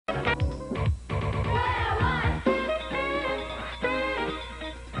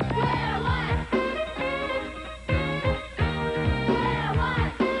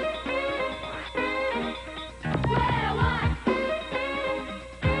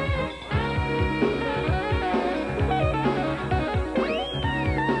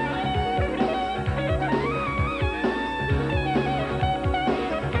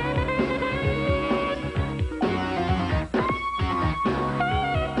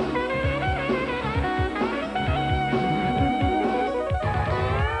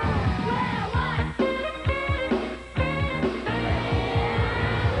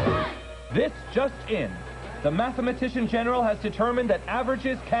just in. The mathematician general has determined that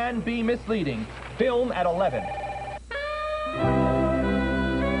averages can be misleading. Film at 11.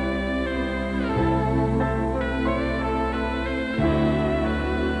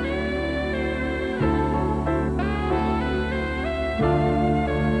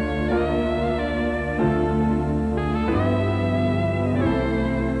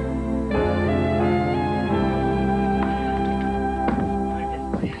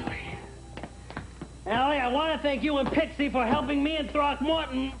 Thank you and Pixie for helping me and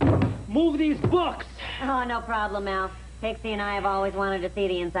Throckmorton move these books. Oh, no problem, Al. Pixie and I have always wanted to see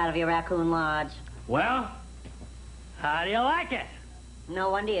the inside of your Raccoon Lodge. Well, how do you like it? No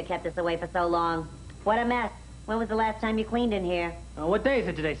wonder you kept us away for so long. What a mess. When was the last time you cleaned in here? What day is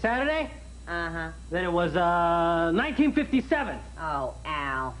it today? Saturday? Uh-huh. Then it was, 1957. Oh,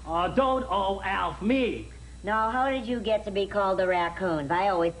 Al. Oh, don't Alf me. No, how did you get to be called the Raccoons? I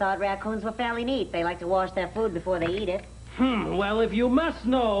always thought raccoons were fairly neat. They like to wash their food before they eat it. Well, if you must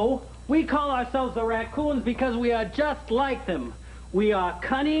know, we call ourselves the Raccoons because we are just like them. We are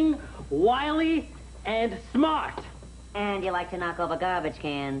cunning, wily, and smart. And you like to knock over garbage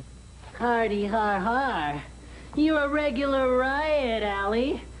cans. Hardy har har. You're a regular riot,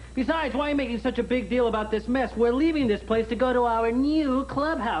 Allie. Besides, why are you making such a big deal about this mess? We're leaving this place to go to our new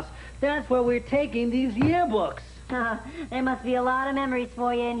clubhouse. That's where we're taking these yearbooks. There must be a lot of memories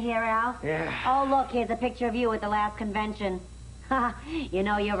for you in here, Al. Yeah. Oh, look, here's a picture of you at the last convention. You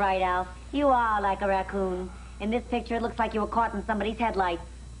know, you're right, Al. You are like a raccoon. In this picture, it looks like you were caught in somebody's headlights.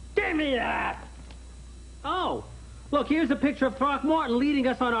 Give me that! Oh, look, here's a picture of Throckmorton leading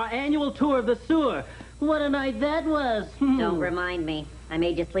us on our annual tour of the sewer. What a night that was. Don't remind me. I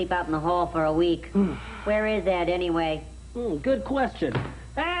made you sleep out in the hall for a week. Where is Ed, anyway? Good question.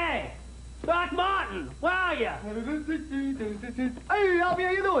 Hey! Throckmorton! Where are you? Hey, Alfie,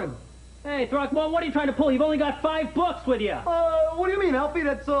 how you doing? Hey, Throckmorton, what are you trying to pull? You've only got 5 books with you. What do you mean, Alfie?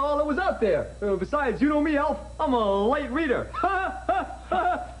 That's all that was out there. Besides, you know me, Alf. I'm a light reader.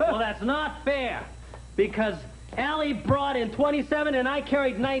 Well, that's not fair. Because Allie brought in 27 and I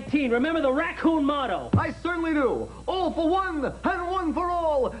carried 19. Remember the raccoon motto? I certainly do. All for one, and one for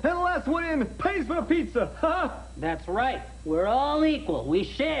all. And the last one in pays for the pizza. That's right. We're all equal. We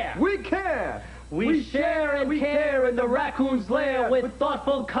share. We care. We share and care in the raccoon's lair with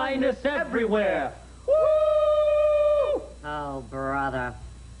thoughtful kindness everywhere. Woo! Oh, brother.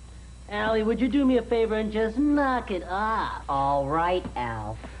 Allie, would you do me a favor and just knock it off? All right,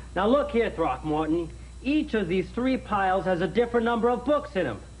 Al. Now look here, Throckmorton. Each of these 3 piles has a different number of books in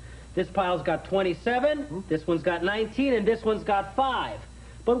them. This pile's got 27, this one's got 19, and this one's got 5.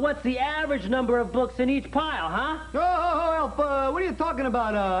 But what's the average number of books in each pile, huh? Oh, Alf, what are you talking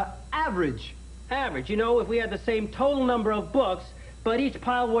about, average? Average. You know, if we had the same total number of books, but each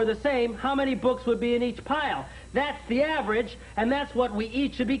pile were the same, how many books would be in each pile? That's the average, and that's what we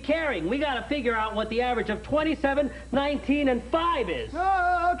each should be carrying. We gotta figure out what the average of 27, 19, and 5 is.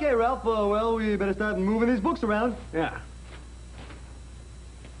 Oh, okay, Ralph. Well, we better start moving these books around. Yeah.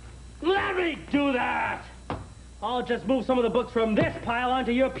 Let me do that! I'll just move some of the books from this pile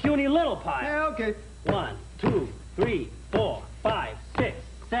onto your puny little pile. Yeah, okay. 1, 2, 3, 4, 5, 6,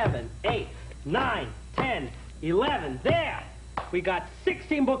 7, 8, 9, 10, 11. There! We got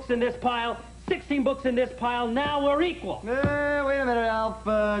 16 books in this pile, 16 books in this pile. Now we're equal. Wait a minute, Alf.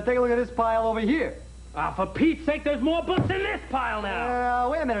 Take a look at this pile over here. For Pete's sake, there's more books in this pile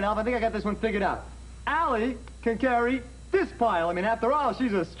now. Wait a minute, Alf. I think I got this one figured out. Allie can carry this pile. I mean, after all,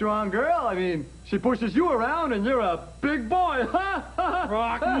 she's a strong girl. I mean, she pushes you around and you're a big boy.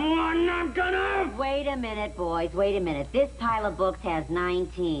 Throckmorton, I'm gonna... Wait a minute, boys. Wait a minute. This pile of books has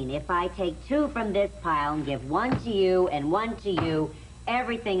 19. If I take 2 from this pile and give 1 to you and 1 to you,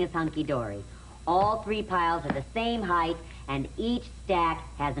 everything is hunky-dory. All 3 piles are the same height, and each stack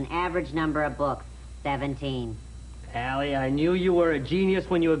has an average number of books, 17. Allie, I knew you were a genius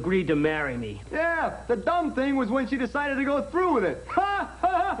when you agreed to marry me. Yeah, the dumb thing was when she decided to go through with it.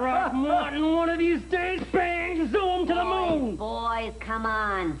 Throckmorton, one of these days, bang, zoom to the moon. Boys, come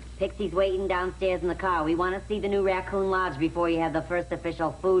on. Pixie's waiting downstairs in the car. We want to see the new Raccoon Lodge before you have the first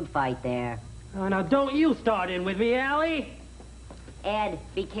official food fight there. Now, don't you start in with me, Allie. Ed,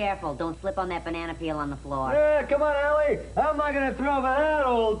 be careful. Don't slip on that banana peel on the floor. Yeah, come on, Allie. I'm not going to throw for that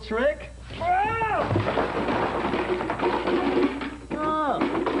old trick.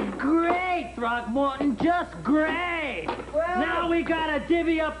 Oh, great, Throckmorton, just great. Well, now we gotta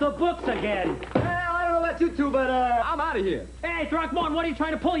divvy up the books again. Well, I don't know about you two, but I'm out of here. Hey, Throckmorton, what are you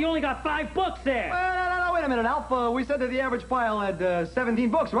trying to pull? You only got 5 books there. Well, no, Now, wait a minute, Alf. We said that the average pile had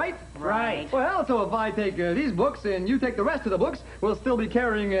 17 books, right? Right. Well, so if I take these books and you take the rest of the books, we'll still be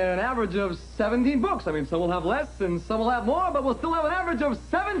carrying an average of 17 books. I mean, some will have less and some will have more, but we'll still have an average of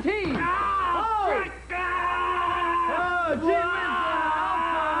 17. Oh, gee whiz, Alf, you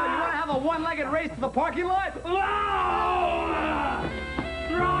want to have a one-legged race to the parking lot?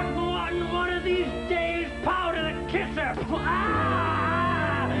 Throckmorton, one of these days, powder the kisser.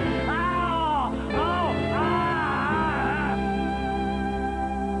 Ah! Ow! Oh! Ah!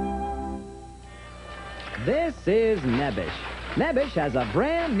 This is Nebbish. Nebbish has a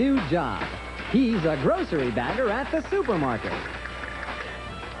brand new job. He's a grocery bagger at the supermarket.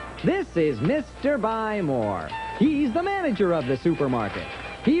 This is Mr. Buymore. He's the manager of the supermarket.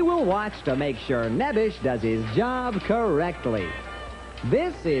 He will watch to make sure Nebbish does his job correctly.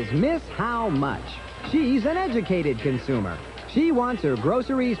 This is Miss How Much. She's an educated consumer. She wants her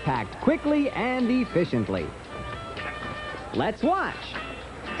groceries packed quickly and efficiently. Let's watch.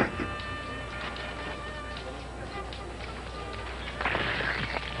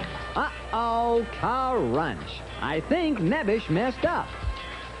 Uh-oh, crunch. I think Nebbish messed up.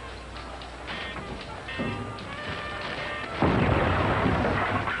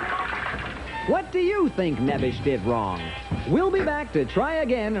 What do you think Nebbish did wrong? We'll be back to try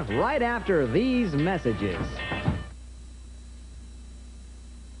again right after these messages.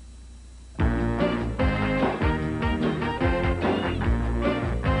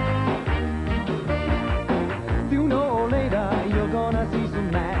 Sooner or later, you're gonna see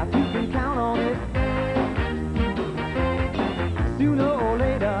some math. You can count on it. Sooner or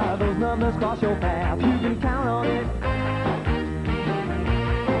later, those numbers cross your path. You can count on it.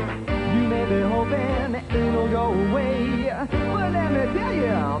 You may be hoping it'll go away, but let me tell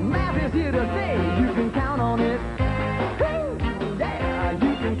you, math is here to stay. You can count on it. Woo! Yeah,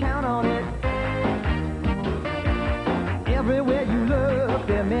 you can count on it. Everywhere you look,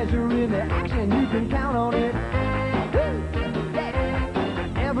 they're measuring the action. You can count on it. Woo!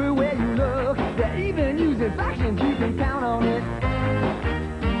 Yeah. Everywhere you look, they're even using fractions. You can count on it.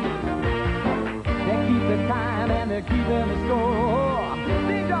 They keep the time and they're keeping the score.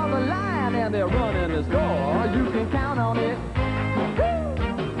 They draw the line and they're running the score. You can count on it. Woo!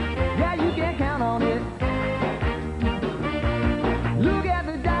 Yeah, you can count on it. Look at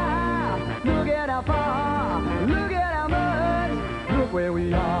the dial. Look at how far. Look at how much. Look where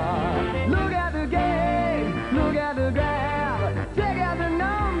we are. Look at the game. Look at the graph. Check out the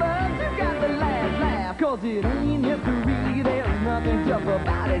numbers. You got the laugh. Cause it ain't history. There's nothing tough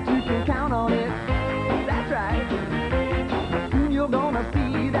about it. You can count on it. That's right. You're gonna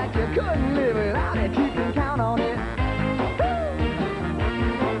see that you couldn't live without it. You can count on it. Woo!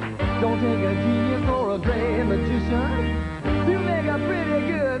 Don't take a genius or a great magician to make a pretty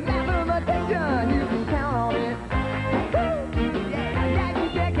good mathematician. You can count on it. Woo! Yeah, you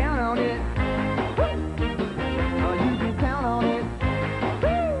can count on it. Woo! Oh, you can count on it.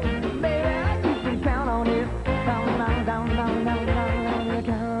 Woo! Baby, you can count on it. Down, down, down,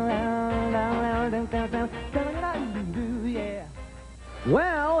 down, down, down, yeah.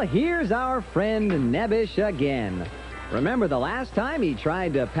 Well, here's our friend Nebbish again. Remember the last time he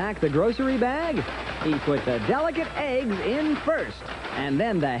tried to pack the grocery bag? He put the delicate eggs in first, and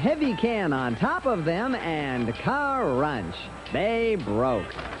then the heavy can on top of them, and crunch. They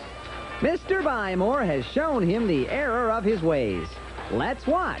broke. Mr. Buymore has shown him the error of his ways. Let's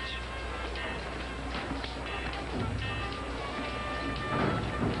watch.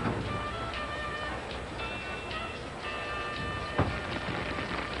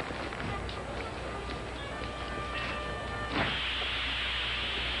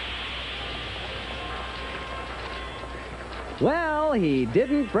 Well, he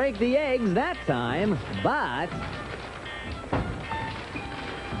didn't break the eggs that time, but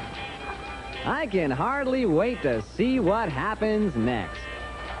I can hardly wait to see what happens next.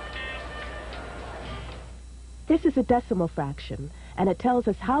 This is a decimal fraction, and it tells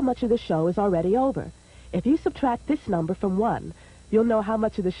us how much of the show is already over. If you subtract this number from 1, you'll know how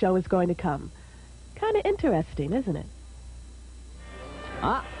much of the show is going to come. Kind of interesting, isn't it?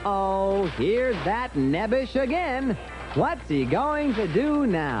 Uh-oh, here's that Nebbish again. What's he going to do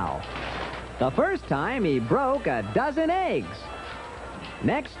now? The first time he broke a dozen eggs.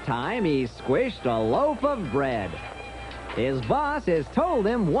 Next time he squished a loaf of bread. His boss has told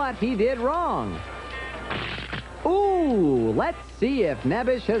him what he did wrong. Ooh, let's see if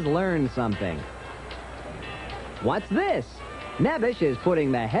Nebbish has learned something. What's this? Nebbish is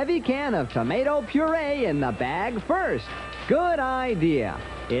putting the heavy can of tomato puree in the bag first. Good idea.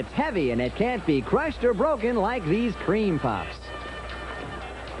 It's heavy and it can't be crushed or broken like these cream puffs.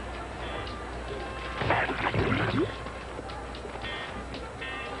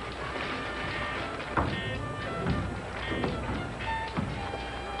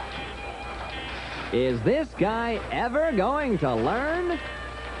 Is this guy ever going to learn?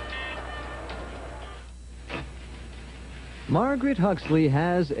 Margaret Huxley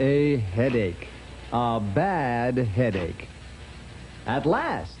has a headache. A bad headache. At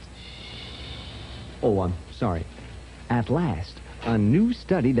last. Oh, I'm sorry. At last, a new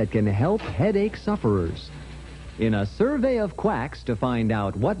study that can help headache sufferers. In a survey of quacks to find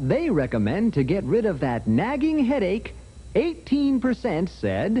out what they recommend to get rid of that nagging headache, 18%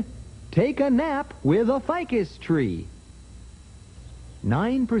 said, take a nap with a ficus tree.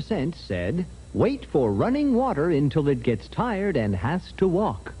 9% said, wait for running water until it gets tired and has to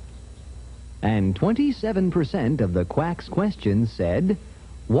walk. And 27% of the quacks' questions said,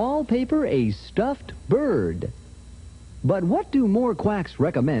 wallpaper a stuffed bird. But what do more quacks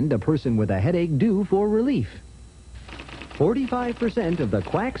recommend a person with a headache do for relief? 45% of the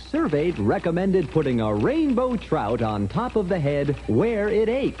quacks surveyed recommended putting a rainbow trout on top of the head where it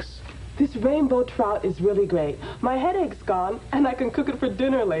aches. This rainbow trout is really great. My headache's gone, and I can cook it for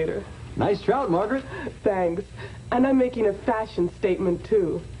dinner later. Nice trout, Margaret. Thanks. And I'm making a fashion statement,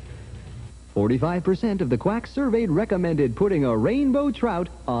 too. 45% of the quacks surveyed recommended putting a rainbow trout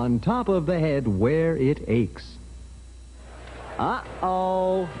on top of the head where it aches.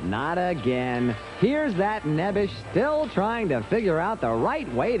 Uh-oh, not again. Here's that Nebbish still trying to figure out the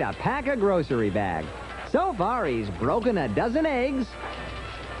right way to pack a grocery bag. So far, he's broken a dozen eggs,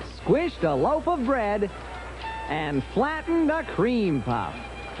 squished a loaf of bread, and flattened a cream puff.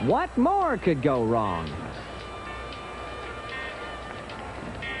 What more could go wrong?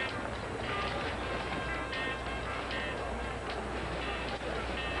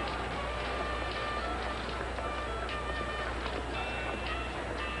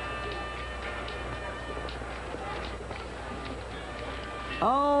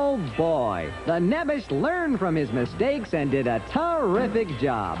 Oh, boy. The Nebbish learned from his mistakes and did a terrific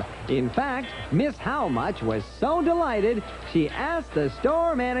job. In fact, Miss Howmuch was so delighted, she asked the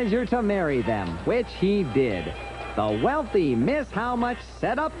store manager to marry them, which he did. The wealthy Miss Howmuch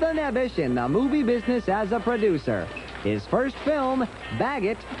set up the Nebbish in the movie business as a producer. His first film,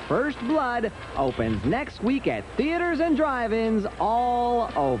 Baggett, First Blood, opens next week at theaters and drive-ins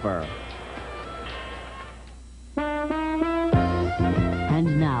all over.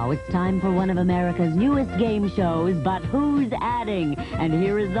 And now it's time for one of America's newest game shows, But Who's Adding? And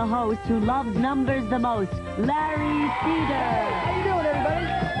here is the host who loves numbers the most, Larry Cedar. How you doing, everybody?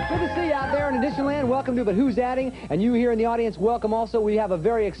 Good to see you out there in Additionland. Welcome to But Who's Adding? And you here in the audience, welcome also. We have a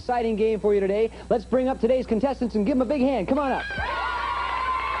very exciting game for you today. Let's bring up today's contestants and give them a big hand. Come on up.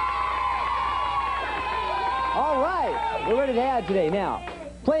 All right. We're ready to add today. Now,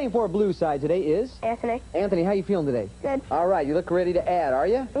 playing for Blue Side today is? Anthony. Anthony, how you feeling today? Good. All right, you look ready to add, are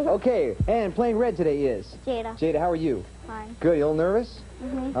you? Mhm. Okay, and playing red today is? Jada. Jada, how are you? Fine. Good, you a little nervous?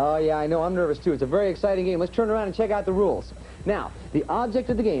 Mm-hmm. Oh, yeah, I know, I'm nervous too. It's a very exciting game. Let's turn around and check out the rules. Now, the object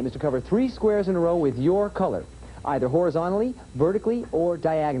of the game is to cover 3 squares in a row with your color, either horizontally, vertically, or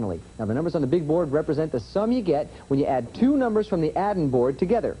diagonally. Now, the numbers on the big board represent the sum you get when you add 2 numbers from the adding board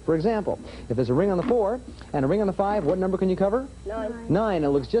together. For example, if there's a ring on the 4 and a ring on the 5, what number can you cover? 9. 9. It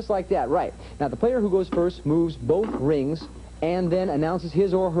looks just like that, right. Now, the player who goes first moves both rings and then announces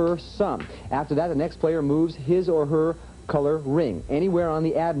his or her sum. After that, the next player moves his or her color ring anywhere on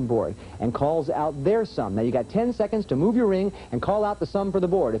the adding board and calls out their sum. Now, you got 10 seconds to move your ring and call out the sum for the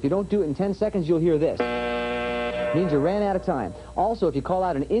board. If you don't do it in 10 seconds, you'll hear this. Means you ran out of time. Also, if you call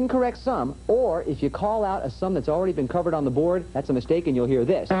out an incorrect sum, or if you call out a sum that's already been covered on the board, that's a mistake, and you'll hear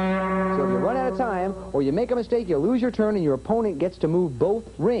this. So if you run out of time, or you make a mistake, you lose your turn, and your opponent gets to move both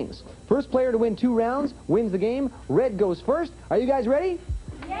rings. First player to win 2 rounds wins the game. Red goes first. Are you guys ready?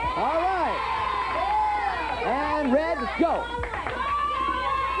 Yeah! All right. And red, go.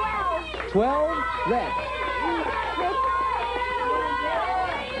 12, red.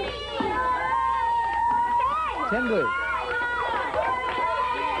 10 blue.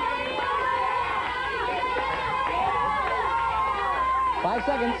 5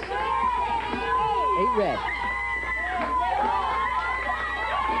 seconds. 8 red.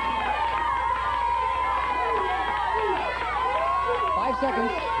 5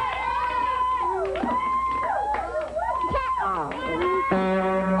 seconds.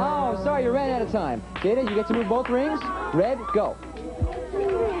 Oh, sorry, you ran out of time. Jada, you get to move both rings. Red, go.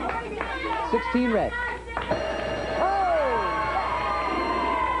 16 red.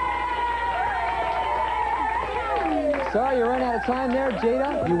 Sorry, you ran out of time there.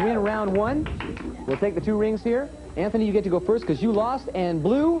 Jada, you win round 1. We'll take the 2 rings here. Anthony, you get to go first because you lost. And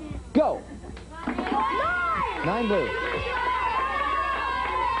blue, go. 9 blue.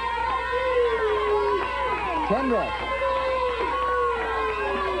 10 red.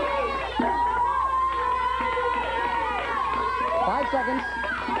 seconds.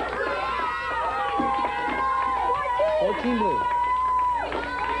 14 blue.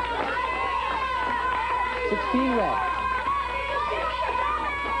 16 red.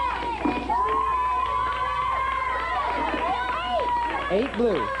 8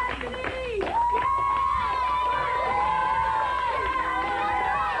 blue.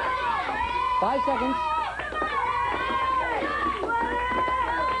 5 seconds.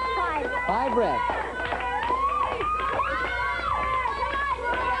 5 red.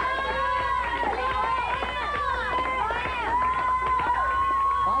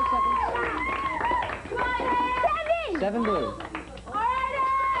 5 seconds. 7 blue. 3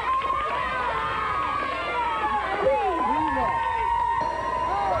 red.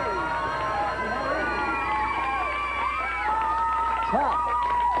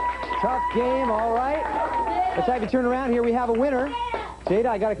 Tough game, all right. Let's have you turn around. Here we have a winner. Jada,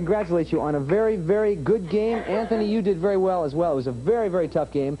 I got to congratulate you on a very, very good game. Anthony, you did very well as well. It was a very, very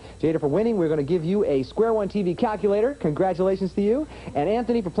tough game. Jada, for winning, we're going to give you a Square One TV calculator. Congratulations to you. And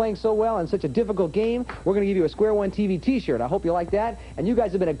Anthony, for playing so well in such a difficult game, we're going to give you a Square One TV T-shirt. I hope you like that. And you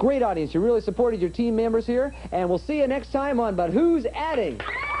guys have been a great audience. You really supported your team members here. And we'll see you next time on But Who's Adding?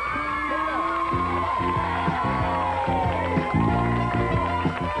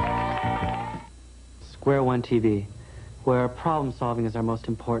 Square One TV, where problem solving is our most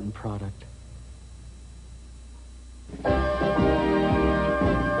important product. The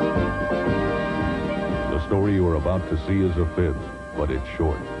story you are about to see is a fib, but it's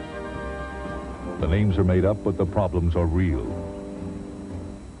short. The names are made up, but the problems are real.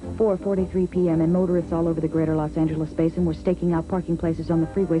 4:43 p.m. and motorists all over the greater Los Angeles basin were staking out parking places on the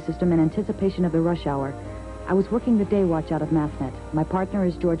freeway system in anticipation of the rush hour. I was working the day watch out of Mathnet. My partner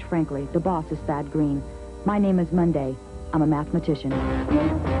is George Franklin. The boss is Thad Green. My name is Monday. I'm a mathematician.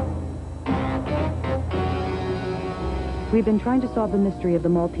 We've been trying to solve the mystery of the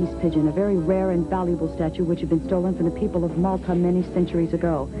Maltese Pigeon, a very rare and valuable statue which had been stolen from the people of Malta many centuries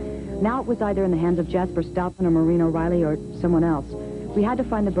ago. Now it was either in the hands of Jasper Stoutman or Maureen O'Reilly or someone else. We had to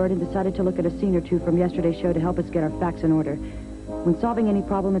find the bird and decided to look at a scene or two from yesterday's show to help us get our facts in order. When solving any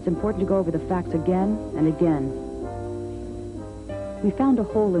problem, it's important to go over the facts again and again. We found a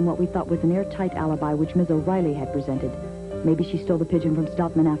hole in what we thought was an airtight alibi which Ms. O'Reilly had presented. Maybe she stole the pigeon from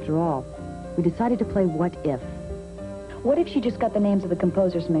Stoutman after all. We decided to play What If. What if she just got the names of the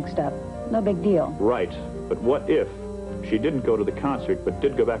composers mixed up? No big deal. Right, but what if she didn't go to the concert but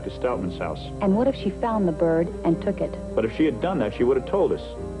did go back to Stoutman's house? And what if she found the bird and took it? But if she had done that, she would have told us.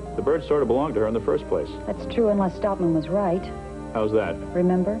 The bird sort of belonged to her in the first place. That's true unless Stoutman was right. How's that?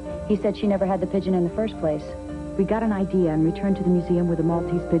 Remember? He said she never had the pigeon in the first place. We got an idea and returned to the museum where the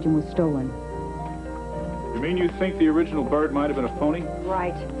Maltese Pigeon was stolen. You mean you think the original bird might have been a phony?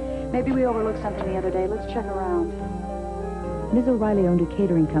 Right. Maybe we overlooked something the other day. Let's check around. Ms. O'Reilly owned a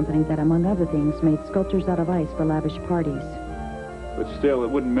catering company that, among other things, made sculptures out of ice for lavish parties. But still, it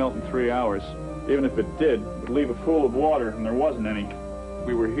wouldn't melt in 3 hours. Even if it did, it'd leave a pool of water, and there wasn't any.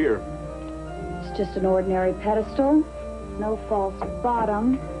 We were here. It's just an ordinary pedestal. No false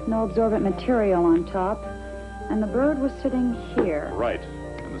bottom. No absorbent material on top. And the bird was sitting here. Right.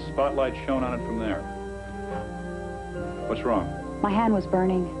 And the spotlight shone on it from there. What's wrong? My hand was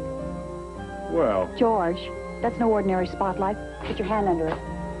burning. Well... George, that's no ordinary spotlight. Put your hand under it.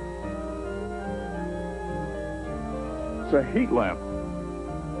 It's a heat lamp.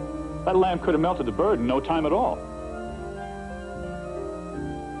 That lamp could have melted the bird in no time at all.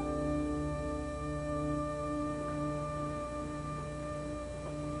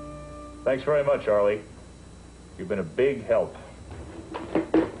 Thanks very much, Arlie. You've been a big help.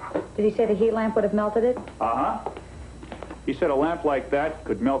 Did he say the heat lamp would have melted it? Uh-huh. He said a lamp like that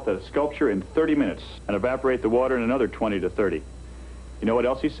could melt a sculpture in 30 minutes and evaporate the water in another 20 to 30. You know what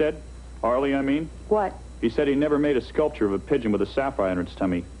else he said? Arlie, I mean? What? He said he never made a sculpture of a pigeon with a sapphire in its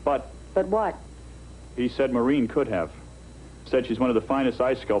tummy, but... But what? He said Maureen could have. Said she's one of the finest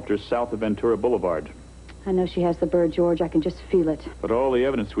ice sculptors south of Ventura Boulevard. I know she has the bird, George. I can just feel it. But all the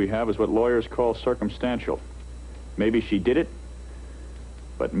evidence we have is what lawyers call circumstantial. Maybe she did it,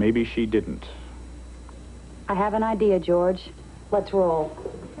 but maybe she didn't. I have an idea, George. Let's roll.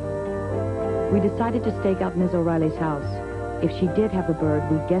 We decided to stake out Ms. O'Reilly's house. If she did have the bird,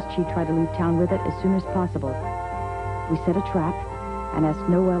 we guessed she'd try to leave town with it as soon as possible. We set a trap and asked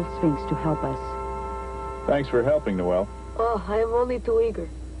Noel Sphinx to help us. Thanks for helping, Noel. Oh, I am only too eager.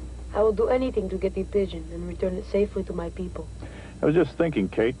 I will do anything to get the pigeon and return it safely to my people. I was just thinking,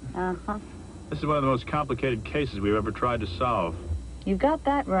 Kate. Uh-huh. This is one of the most complicated cases we've ever tried to solve. You got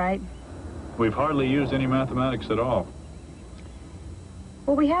that right. We've hardly used any mathematics at all.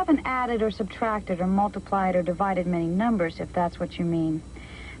 Well, we haven't added or subtracted or multiplied or divided many numbers, if that's what you mean.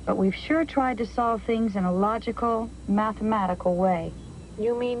 But we've sure tried to solve things in a logical, mathematical way.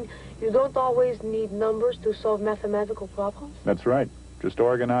 You mean you don't always need numbers to solve mathematical problems? That's right. Just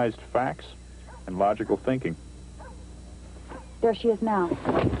organized facts and logical thinking. There she is now.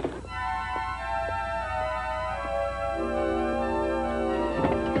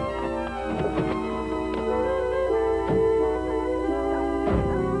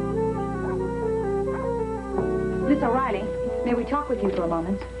 Miss O'Reilly, may we talk with you for a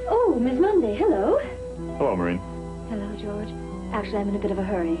moment? Oh, Miss Monday, hello. Hello, Maureen. Hello, George. Actually, I'm in a bit of a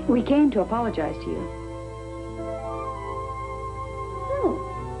hurry. We came to apologize to you. Oh.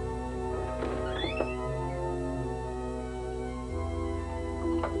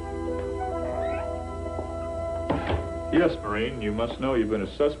 Yes, Maureen, you must know you've been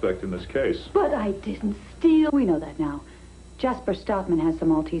a suspect in this case. But I didn't steal. We know that now. Jasper Stoutman has the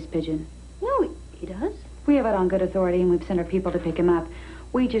Maltese Pigeon. No, he does. We have it on good authority, and we've sent our people to pick him up.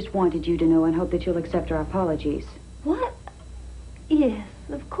 We just wanted you to know and hope that you'll accept our apologies. What? Yes,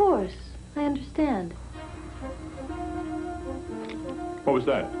 of course. I understand. What was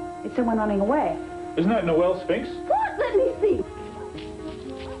that? It's someone running away. Isn't that Noel Sphinx? What? Let me see.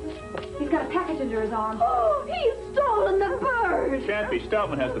 He's got a package under his arm. Oh, he's stolen the bird. Can't be.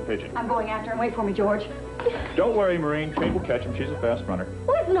 Stoutman has the pigeon. I'm going after him. Wait for me, George. Don't worry, Maureen. Kate will catch him. She's a fast runner.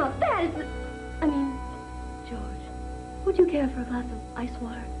 Well, it's not that. It's... I mean, George, would you care for a glass of ice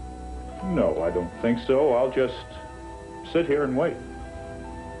water? No, I don't think so. I'll just sit here and wait.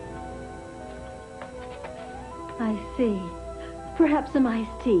 I see. Perhaps some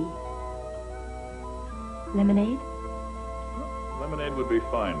iced tea. Lemonade? Lemonade would be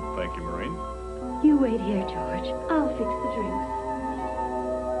fine. Thank you, Maureen. You wait here, George. I'll fix the drinks.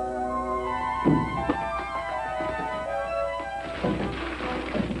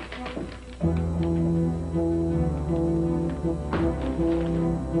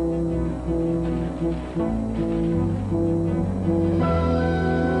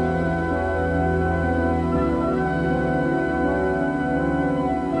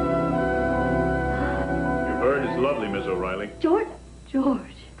 Your bird is lovely, Miss O'Reilly. George,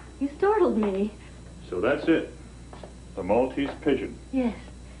 you startled me. So that's it. The Maltese Pigeon. Yes,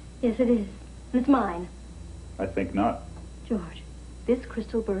 it is. And it's mine. I think not. George, this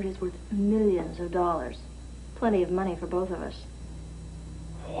crystal bird is worth millions of dollars. Plenty of money for both of us.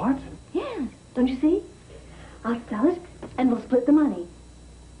 What? Yes, don't you see? I'll sell it, and we'll split the money.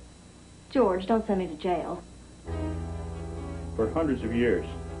 George, don't send me to jail. For hundreds of years,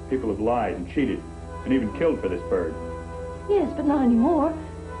 people have lied and cheated and even killed for this bird. Yes, but not anymore.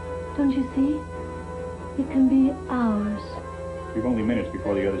 Don't you see? It can be ours. We've only minutes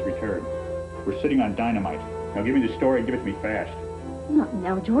before the others return. We're sitting on dynamite. Now give me the story and give it to me fast. Not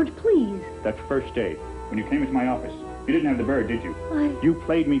now, George, please. That first day, when you came into my office, you didn't have the bird, did you? I... You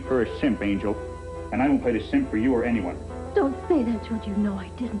played me for a simp, Angel. And I won't play the simp for you or anyone. Don't say that, George. You know I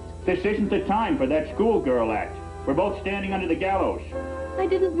didn't. This isn't the time for that schoolgirl act. We're both standing under the gallows. I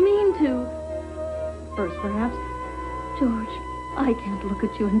didn't mean to. First, perhaps. George, I can't look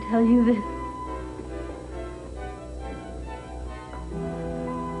at you and tell you this.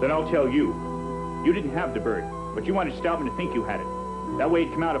 Then I'll tell you. You didn't have the bird, but you wanted Stoutman to think you had it. That way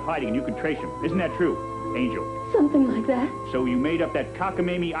he'd come out of hiding and you could trace him. Isn't that true, Angel? Something like that. So you made up that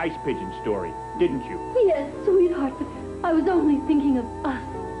cockamamie ice pigeon story, didn't you? Yes, sweetheart, but I was only thinking of us.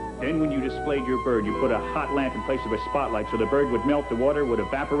 Then when you displayed your bird, you put a hot lamp in place of a spotlight so the bird would melt, the water would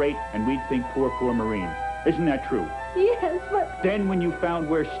evaporate, and we'd think poor Maureen. Isn't that true? Yes, but... Then when you found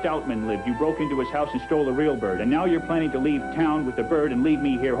where Stoutman lived, you broke into his house and stole the real bird. And now you're planning to leave town with the bird and leave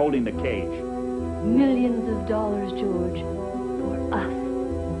me here holding the cage. Millions of dollars, George. For us.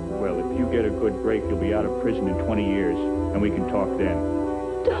 Well, if you get a good break, you'll be out of prison in 20 years, and we can talk then.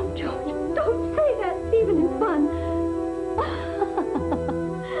 Don't, George. Don't say that, even in fun.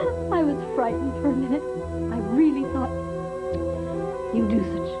 I was frightened for a minute. I really thought you do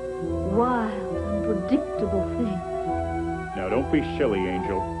such wild, unpredictable things. Now, don't be silly,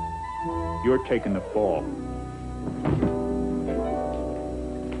 Angel. You're taking the fall.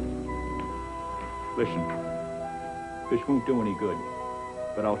 Listen, this won't do any good,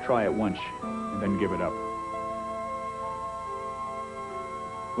 but I'll try it once and then give it up.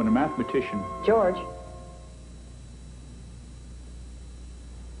 When a mathematician... George.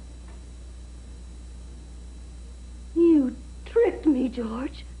 You tricked me,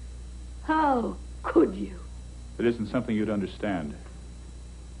 George. How could you? It isn't something you'd understand,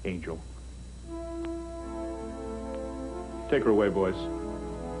 Angel. Take her away, boys.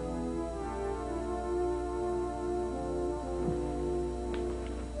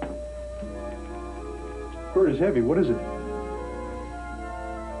 fur is heavy. What is it?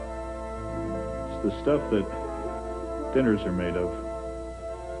 It's the stuff that dinners are made of.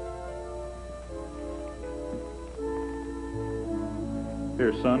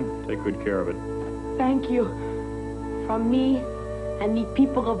 Here, son, take good care of it. Thank you. From me and the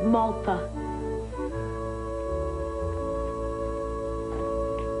people of Malta.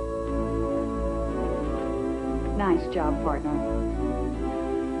 Nice job, partner.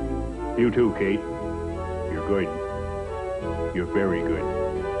 You too, Kate. You're good. You're very good.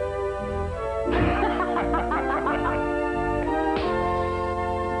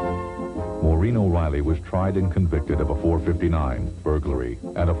 Maureen O'Reilly was tried and convicted of a 459 burglary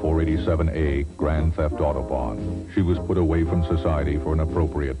and a 487A grand theft auto bond. She was put away from society for an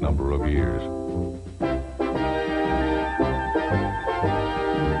appropriate number of years.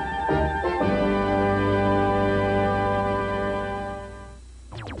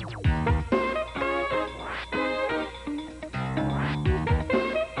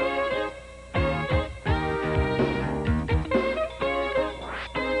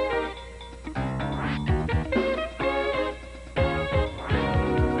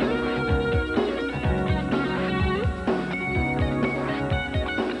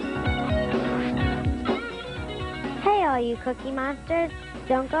 You Cookie Monsters,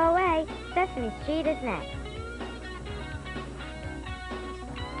 don't go away. Sesame Street is next.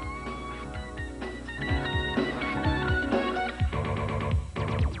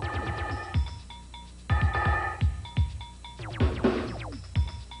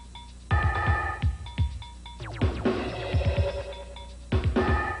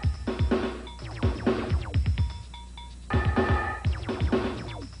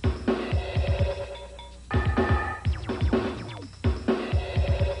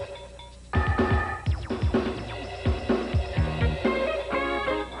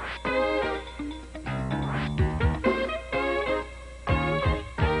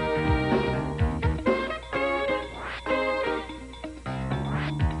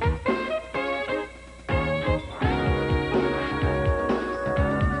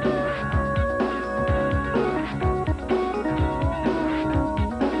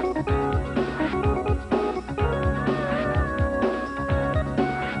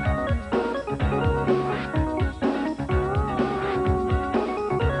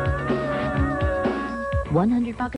 $100